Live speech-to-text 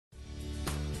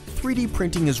3D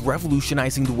printing is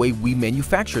revolutionizing the way we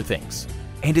manufacture things,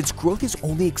 and its growth is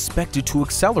only expected to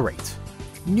accelerate.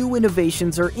 New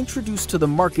innovations are introduced to the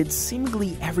market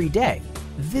seemingly every day.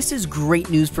 This is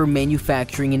great news for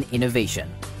manufacturing and innovation.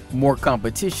 More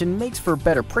competition makes for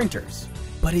better printers,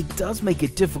 but it does make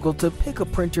it difficult to pick a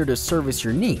printer to service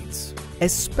your needs,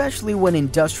 especially when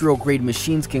industrial-grade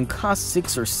machines can cost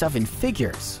 6 or 7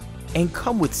 figures and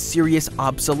come with serious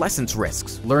obsolescence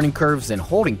risks, learning curves, and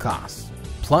holding costs.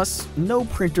 Plus, no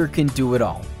printer can do it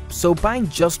all, so buying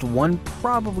just one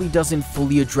probably doesn't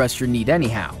fully address your need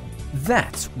anyhow.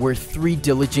 That's where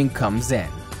 3Diligent comes in.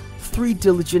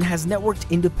 3Diligent has networked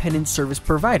independent service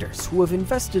providers who have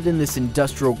invested in this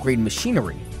industrial-grade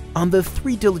machinery. On the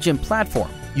 3Diligent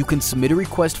platform, you can submit a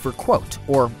request for quote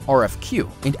or RFQ,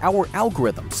 and our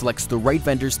algorithm selects the right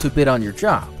vendors to bid on your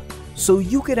job. So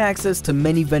you get access to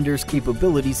many vendors'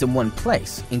 capabilities in one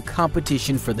place in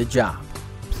competition for the job.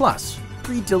 Plus,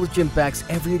 3Diligent backs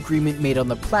every agreement made on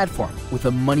the platform with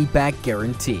a money-back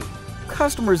guarantee.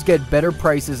 Customers get better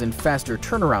prices and faster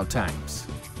turnaround times.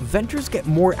 Vendors get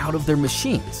more out of their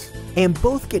machines, and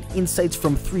both get insights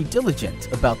from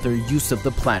 3Diligent about their use of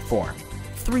the platform.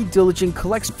 3Diligent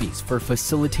collects fees for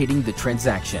facilitating the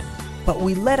transaction, but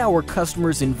we let our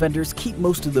customers and vendors keep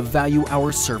most of the value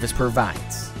our service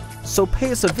provides. So pay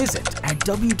us a visit at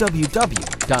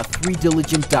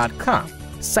www.3diligent.com,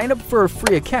 sign up for a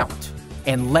free account,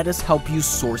 and let us help you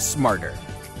source smarter.